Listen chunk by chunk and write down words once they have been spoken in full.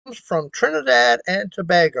comes from Trinidad and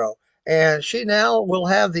Tobago, and she now will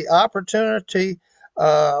have the opportunity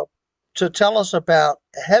uh, to tell us about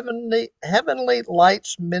Heavenly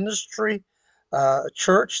Lights Ministry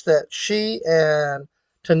church that she and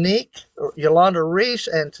Tanique, Yolanda Reece,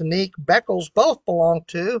 and Tanique Beckles both belong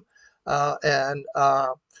to, and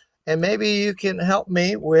maybe you can help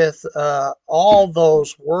me with all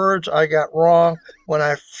those words I got wrong when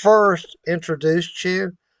I first introduced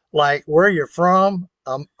you, like where you're from.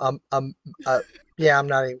 Yeah, I'm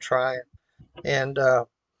not even trying. And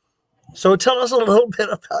so tell us a little bit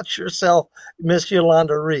about yourself, Miss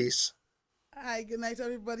Yolanda Reese. Hi, good night,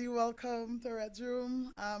 everybody. Welcome to Red's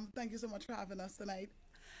Room. Thank you so much for having us tonight.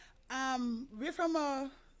 We're from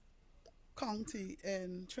a county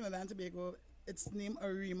in Trinidad and Tobago. It's named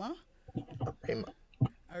Arima.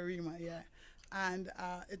 Arima, yeah. And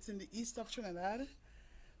it's in the east of Trinidad.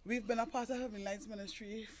 We've been a part of Heavenly Lights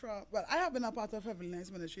Ministry I have been a part of Heavenly Lights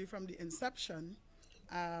Ministry from the inception,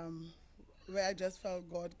 um, where I just felt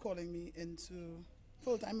God calling me into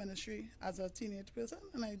full-time ministry as a teenage person.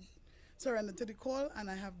 And I surrendered to the call, and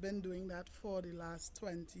I have been doing that for the last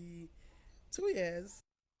 22 years.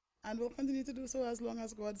 And will continue to do so as long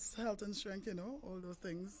as God's health and strength, all those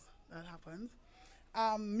things that happen.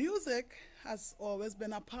 Music has always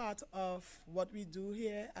been a part of what we do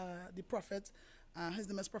here. The prophet, his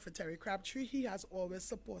name is Prophet Terry Crabtree. He has always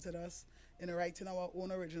supported us in writing our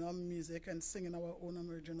own original music and singing our own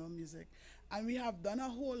original music. And we have done a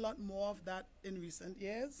whole lot more of that in recent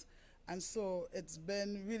years. And so it's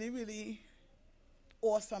been really, really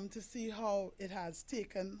awesome to see how it has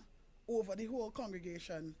taken over the whole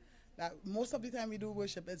congregation. That most of the time we do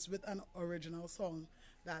worship, it's with an original song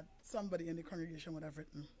that somebody in the congregation would have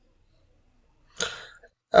written.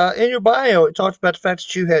 In your bio, it talks about the fact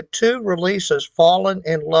that you had two releases, Fallen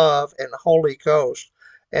in Love and Holy Ghost,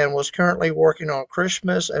 and was currently working on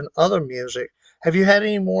Christmas and other music. Have you had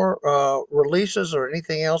any more releases or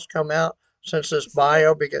anything else come out since this So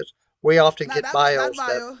bio? Because we often now get that bios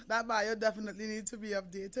that. bio definitely needs to be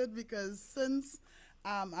updated because since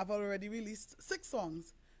I've already released 6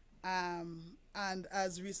 songs, and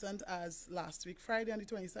as recent as last week, Friday on the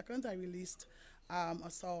 22nd, I released a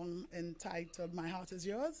song entitled "My Heart Is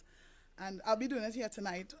Yours," and I'll be doing it here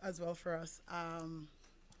tonight as well for us.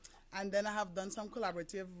 And then I have done some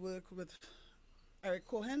collaborative work with Eric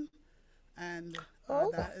Cohen, and Oh,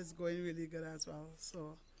 that is going really good as well.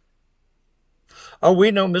 So oh,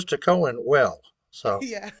 we know Mr. Cohen well, so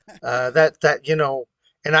yeah, that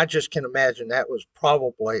and I just can imagine that was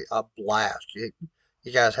probably a blast.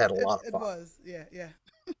 You guys had a it, lot of it fun. was, yeah.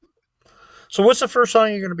 So, what's the first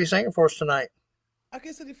song you're going to be singing for us tonight?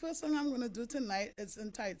 Okay, so the first song I'm gonna do tonight is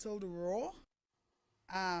entitled "Raw."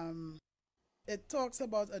 Um, it talks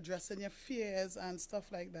about addressing your fears and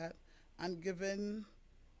stuff like that, and giving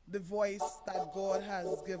the voice that God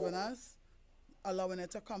has given us, allowing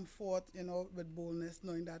it to come forth, with boldness,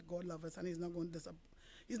 knowing that God loves us and He's not going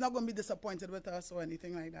to be disappointed with us or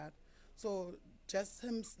anything like that. So just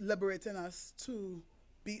Him liberating us to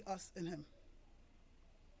be us in Him.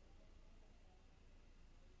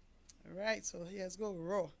 All right, so here's go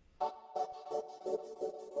raw.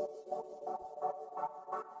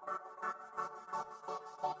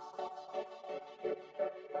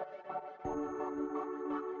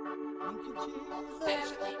 Thank you, Jesus.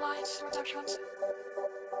 Heavenly Lights Productions.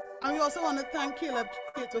 And we also want to thank Caleb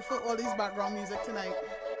Cato for all these background music tonight.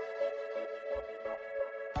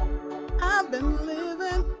 I've been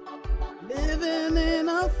living in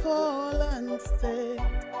a fallen state,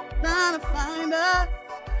 trying to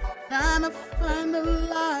find the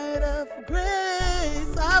light of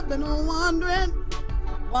grace. I've been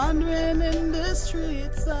wandering in the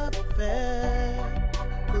streets of fair,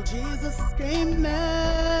 till Jesus came near,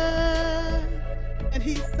 and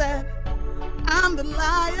He said, I'm the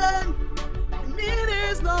lion, and me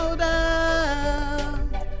there's no doubt.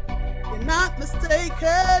 You're not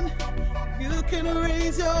mistaken. You can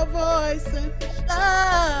raise your voice and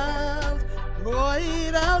shout, roar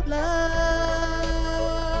it out loud.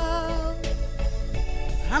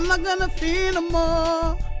 I'm not gonna fear no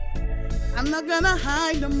more. I'm not gonna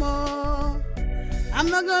hide no more. I'm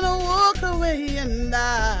not gonna walk away and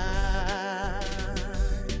die.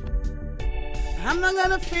 I'm not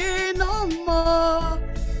gonna fear no more.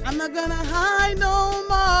 I'm not gonna hide no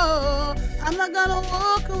more. I'm not gonna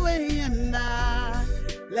walk away and die.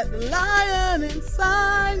 Let the lion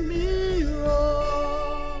inside me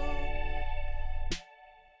roar.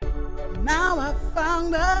 Now I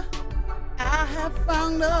have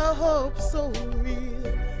found a hope so real.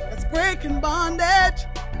 That's breaking bondage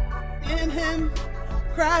in Him,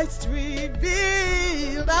 Christ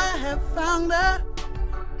revealed. I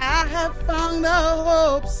have found a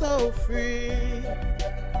hope so free.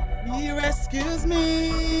 He rescues me.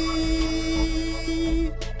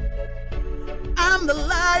 I'm the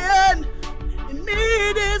lion, in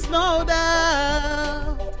me there's no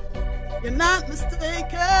doubt. You're not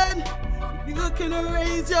mistaken. You can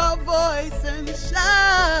raise your voice and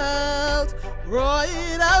shout, roar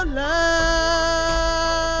it out loud.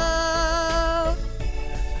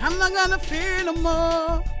 I'm not gonna fear no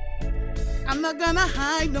more. I'm not gonna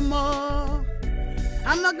hide no more.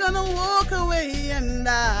 I'm not gonna walk away and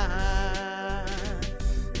die.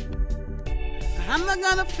 I'm not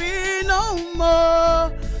gonna fear no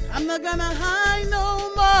more. I'm not gonna hide no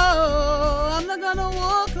more. I'm not gonna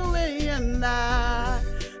walk away and die.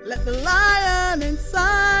 Let the lion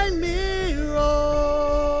inside me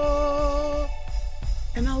roar,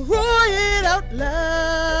 and I'll roar it out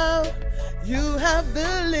loud. You have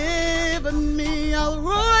delivered me. I'll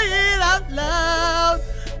roar it out loud.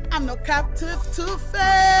 I'm no captive to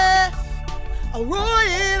fear. I'll roar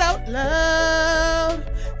it out loud.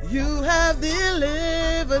 You have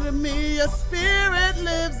delivered me. Your spirit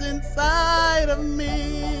lives inside of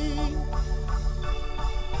me.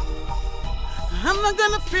 I'm not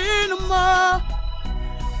gonna fear no more.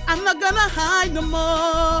 I'm not gonna hide no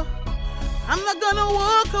more. I'm not gonna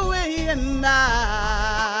walk away and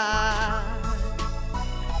die.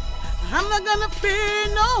 I'm not gonna fear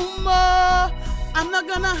no more. I'm not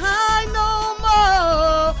gonna hide no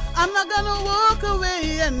more. I'm not gonna walk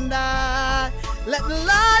away and die. Let the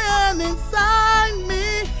lion inside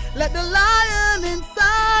me, let the lion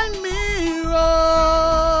inside me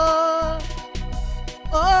roar.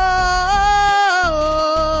 Oh,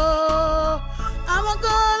 I'm not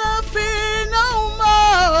gonna fear no more.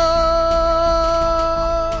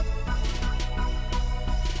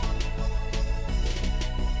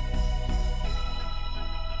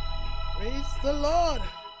 Praise the Lord.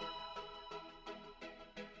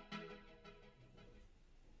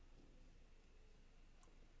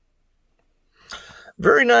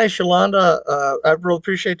 Very nice, Yolanda. I really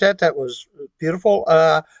appreciate that. That was beautiful.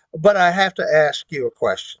 But I have to ask you a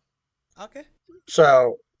question. Okay.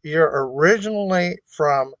 So you're originally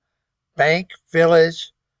from Bank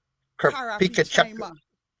Village, Karapi Karpikachuk. Chima.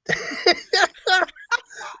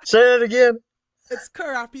 Say it again. It's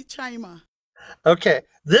Karapi Chima. Okay,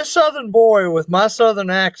 this Southern boy with my Southern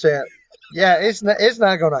accent. Yeah, it's not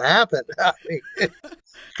going to happen. I mean,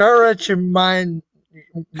 Karachimine,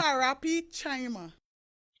 Karapi Chima.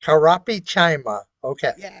 Karapi Chima.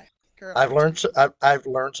 Okay, Yeah. I've Karapi learned Chima. I've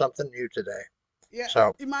learned something new today. Yeah.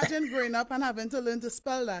 So Imagine growing up and having to learn to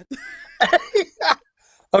spell that.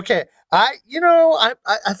 okay, I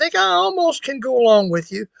think I almost can go along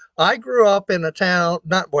with you. I grew up in a town,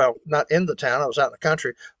 not in the town. I was out in the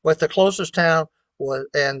country, but the closest town was,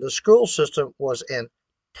 and the school system was in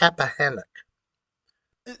Tappahannock.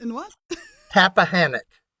 In what? Tappahannock.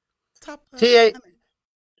 Top. T A.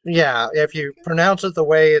 Yeah, if you pronounce it the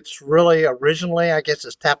way it's really originally, I guess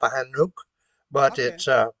it's Tappahannock, but Okay. it's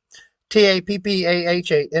Tappahanock.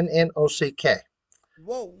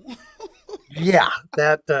 Whoa. Yeah,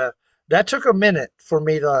 that took a minute for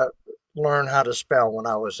me to learn how to spell when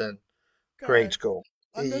I was in grade Correct. school.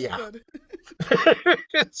 Yeah. Understood.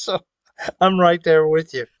 So I'm right there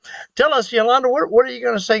with you. Tell us, Yolanda, what are you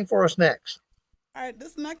going to sing for us next? All right,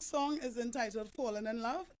 this next song is entitled Fallen in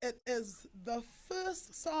Love. It is the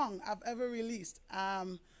first song I've ever released.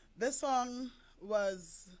 This song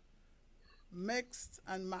was mixed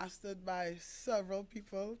and mastered by several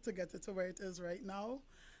people to get it to where it is right now.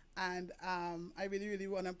 And I really, really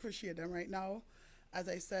want to appreciate them right now. As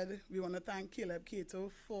I said, we want to thank Caleb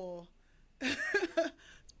Cato for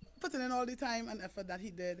putting in all the time and effort that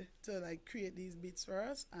he did to like create these beats for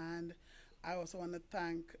us. And I also want to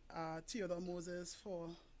thank Theodore Moses for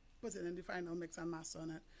putting in the final mix and master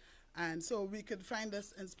on it. And so we could find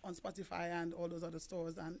this on Spotify and all those other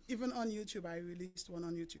stores. And even on YouTube, I released one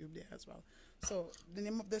on YouTube there as well. So the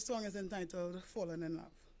name of this song is entitled Fallen in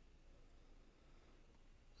Love.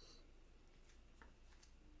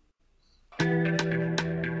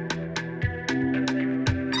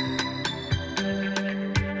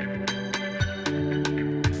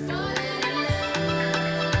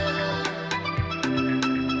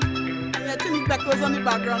 Beckles on the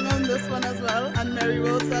background on this one as well, and Mary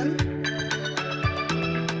Wilson.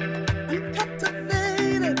 I'm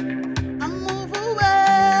captivated, I'm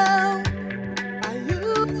overwhelmed by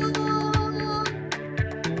you.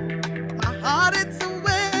 My heart is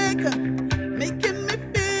awakened, making me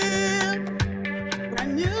feel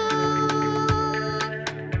brand new.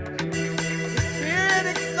 The spirit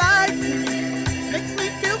excites me, makes me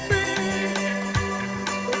feel free,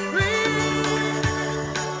 so free.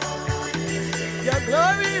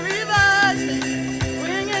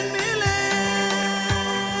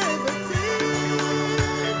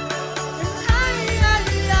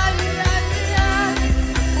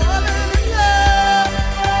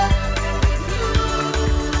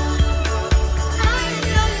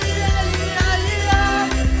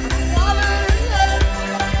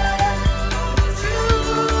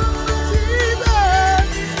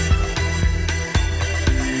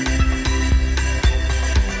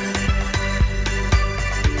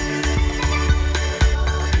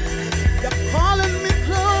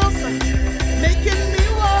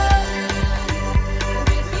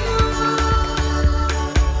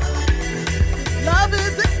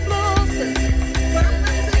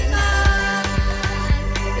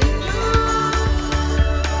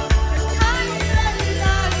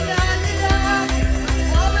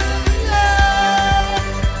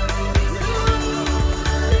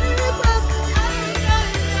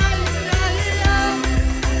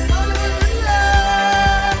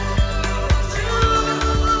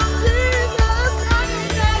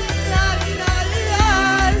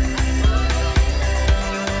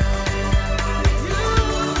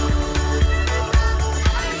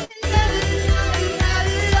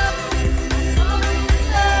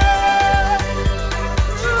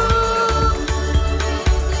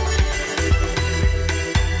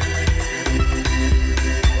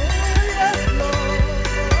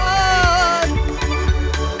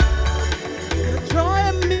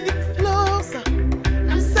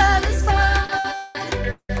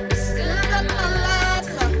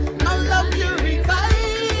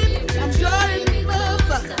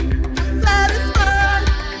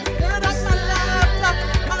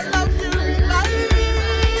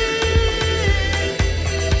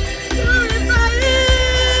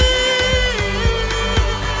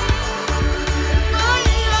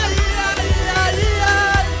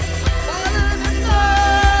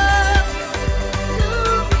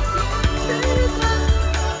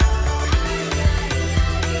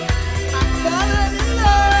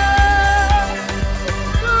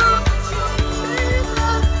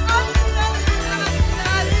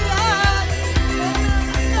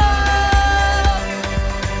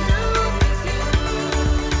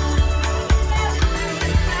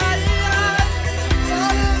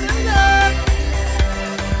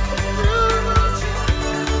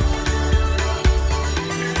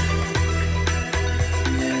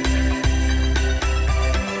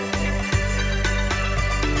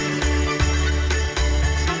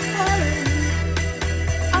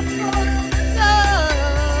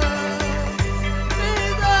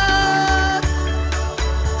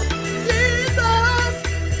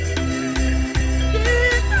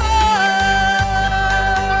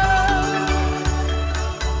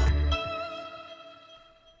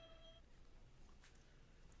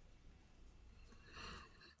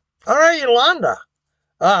 All right, Yolanda.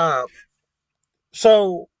 Uh,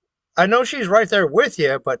 so I know she's right there with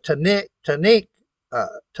you, but Tanique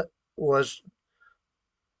t- was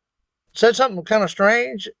said something kind of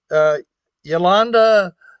strange.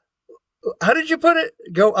 Yolanda, how did you put it?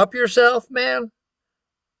 Go up yourself, man.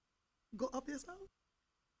 Go up yourself.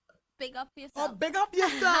 Big up Oh, yourself. big up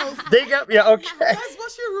yourself. Dig up, yeah, okay. That's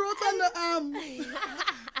what she wrote on the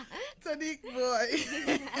Sadiq boy.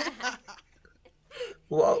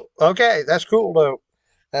 Well, okay, that's cool though.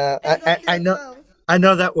 Uh, I, Big up I, I know, yourself. I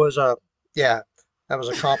know that was a, yeah, that was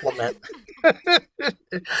a compliment. I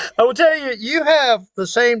will tell you, you have the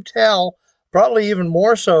same tell, probably even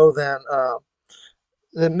more so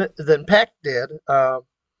than Peck did.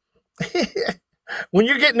 When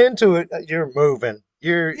you're getting into it, you're moving.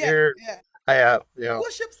 Yeah, yeah. You know,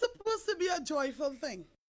 Worship's supposed to be a joyful thing,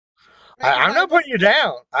 right? The I'm not Bible putting you says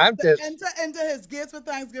down. I'm to just, enter his gates with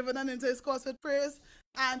thanksgiving and into his courts with praise.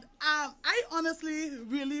 And I honestly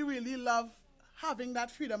really love having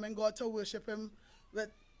that freedom in God to worship him with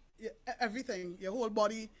everything, your whole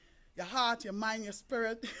body, your heart, your mind, your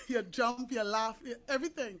spirit, your jump, your laugh,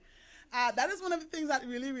 everything. That is one of the things that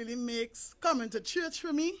really makes coming to church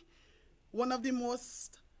for me one of the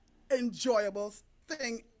most enjoyable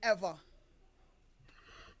thing ever.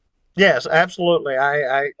 yes, absolutely.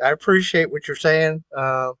 I appreciate what you're saying.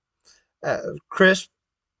 Chris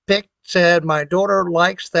Pick said, my daughter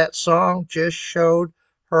likes that song, just showed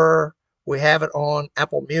her we have it on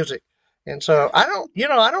Apple Music. And so I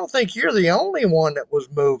don't think you're the only one that was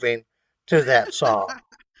moving to that song.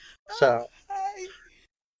 So, Hi.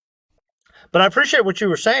 but I appreciate what you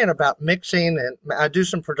were saying about mixing, and I do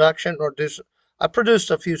some production I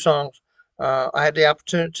produced a few songs. I had the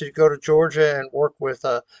opportunity to go to Georgia and work with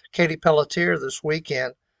Katie Pelletier this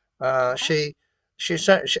weekend. Uh, Wow. she she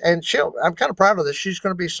sang, and I'm kind of proud of this. She's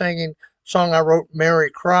going to be singing a song I wrote,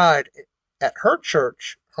 "Mary Cried," at her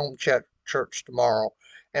church, church tomorrow,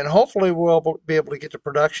 and hopefully we'll be able to get the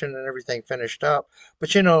production and everything finished up.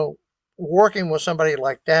 But working with somebody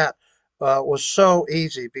like that was so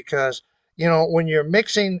easy because when you're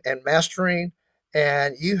mixing and mastering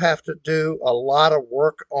and you have to do a lot of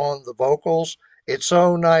work on the vocals, it's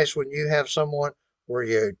so nice when you have someone where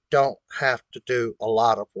you don't have to do a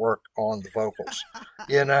lot of work on the vocals.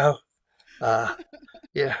 You know, uh,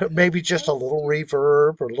 maybe just a That's little true.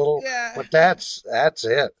 reverb or a little, Yeah. but that's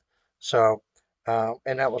it. So,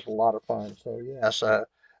 and that was a lot of fun. So yes,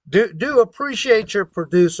 do appreciate your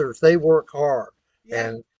producers. They work hard, Yeah.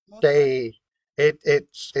 and Most they definitely.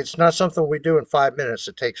 it's not something we do in 5 minutes.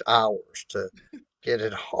 It takes hours to get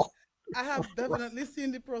it all I have right. definitely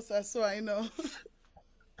seen the process, so I know.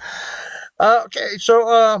 Okay,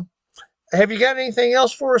 so have you got anything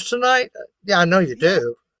else for us tonight? Yeah, I know you Yeah.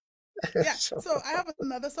 do. Yeah. So, So I have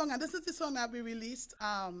another song, and this is the song that we released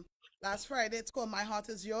last Friday. It's called My Heart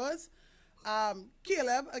Is Yours.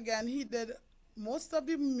 Caleb, again, he did most of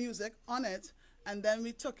the music on it, and then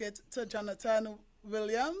we took it to Jonathan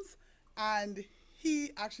Williams, and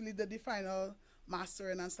he actually did the final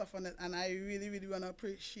mastering and stuff on it. And I really want to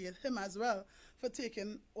appreciate him as well for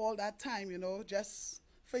taking all that time, just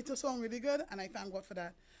for it to sound really good, and I thank God for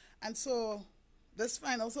that. And so this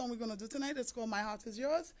final song we're going to do tonight is called My Heart Is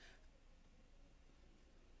Yours.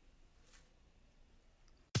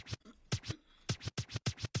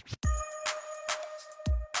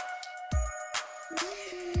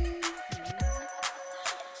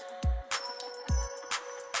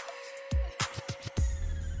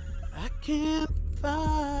 I can't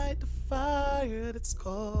fight the fire that's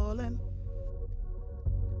calling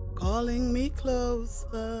me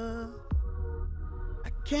closer. I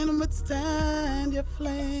can't withstand your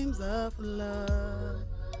flames of love.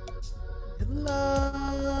 Your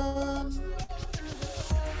love,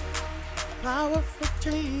 powerful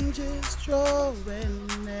changes drawing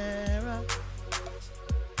nearer.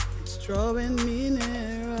 It's drawing me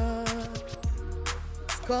nearer.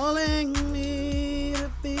 It's calling me to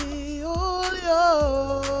be all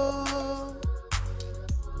yours.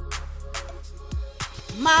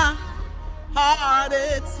 My heart,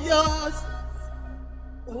 it's yours.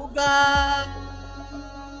 Oh God,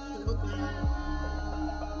 oh God.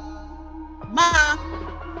 My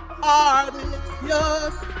heart is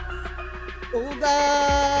yours. Oh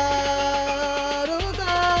God, oh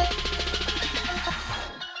God.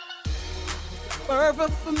 Forever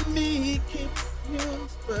for me keeps you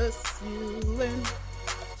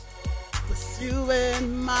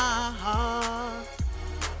pursuing my heart.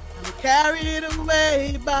 I'm carried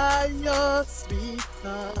away by your sweet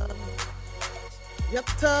touch. Your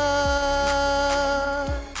touch,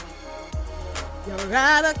 your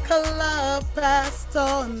radical love past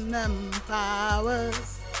on them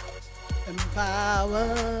powers. and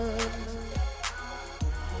power.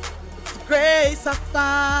 It's the grace I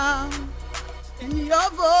found in your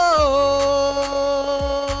voice.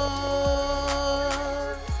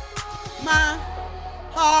 My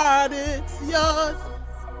heart is yours,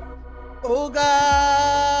 oh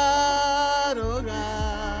God, oh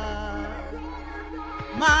God.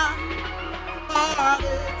 My heart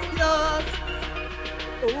is yours,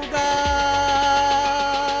 oh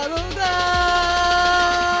God, oh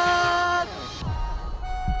God,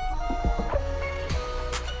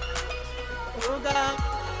 oh God,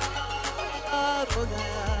 oh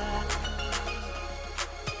God.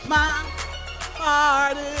 My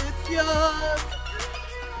heart is yours,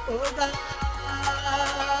 oh God,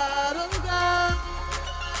 oh God.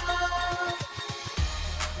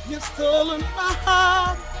 You've stolen my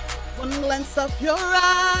heart, one glance of your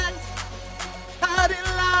eyes. How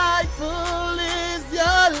delightful is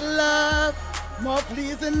your love, more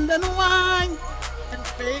pleasing than wine and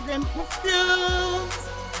fragrant perfumes.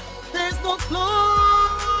 There's no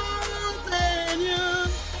flaws in you.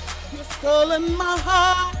 You've stolen my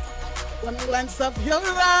heart, one glance of your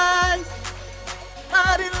eyes.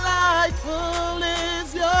 How delightful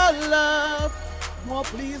is your love, more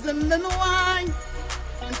pleasing than wine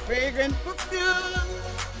and fragrant perfume.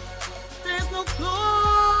 There's no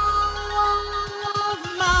flaws.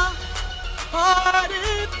 My heart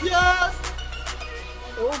is yours,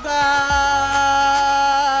 oh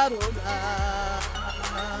God, oh God.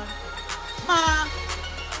 My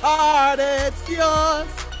heart is yours,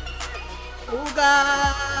 oh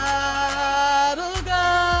God, oh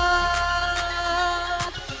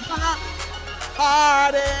God. My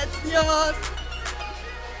heart is yours,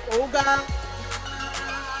 oh God.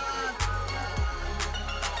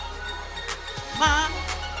 My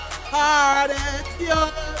heart is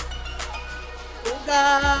yours, oh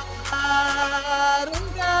God, oh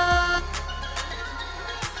God.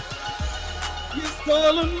 You've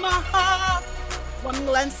stolen my heart, one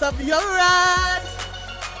glance of your eyes.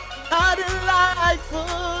 How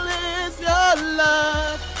delightful is your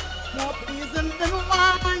love, more pleasing than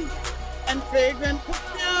wine and fragrant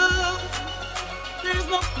perfume. There's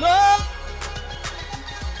no flaw.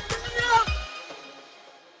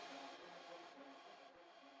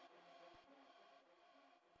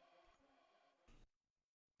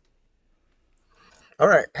 All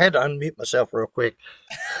right, had to unmute myself real quick.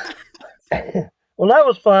 Well, that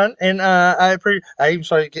was fun, and I even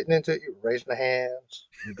saw you getting into it. You were raising the hands,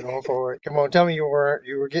 you were going for it. Come on, tell me you weren't.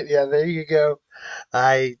 You were getting. Yeah, there you go.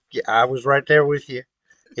 I was right there with you.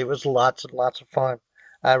 It was lots and lots of fun.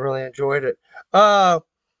 I really enjoyed it. Uh,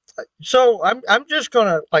 so I'm just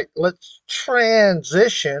gonna like let's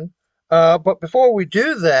transition. But before we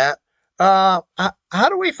do that, how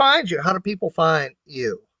do we find you? How do people find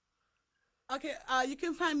you? Okay, you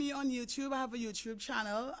can find me on YouTube. I have a YouTube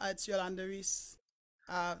channel. It's Yolanda Reece.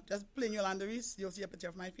 Just plain Yolanda Reece. You'll see a picture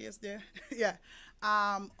of my face there. Yeah.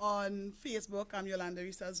 On Facebook, I'm Yolanda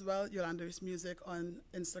Reece as well. Yolanda Reece Music on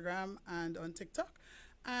Instagram and on TikTok.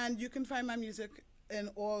 And you can find my music in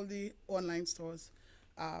all the online stores,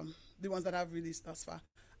 the ones that I've released thus far.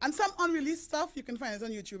 And some unreleased stuff, you can find it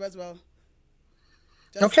on YouTube as well.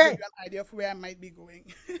 Just to give Okay. you an idea of where I might be going.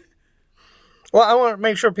 Well, I want to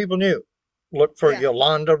make sure people knew. Look for Yeah.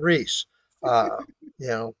 Yolanda Reece. Uh, you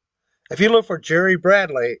know, if you look for Jerry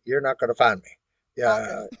Bradley, you're not going to find me.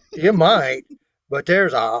 Okay. You might, but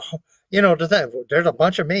the thing, there's a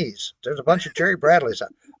bunch of me's. There's a bunch of Jerry Bradleys. A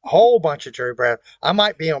whole bunch of Jerry Bradley. I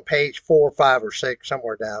might be on page 4, 5, or 6,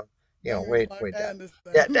 somewhere down, way Okay, way I down.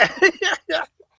 Yeah, understand.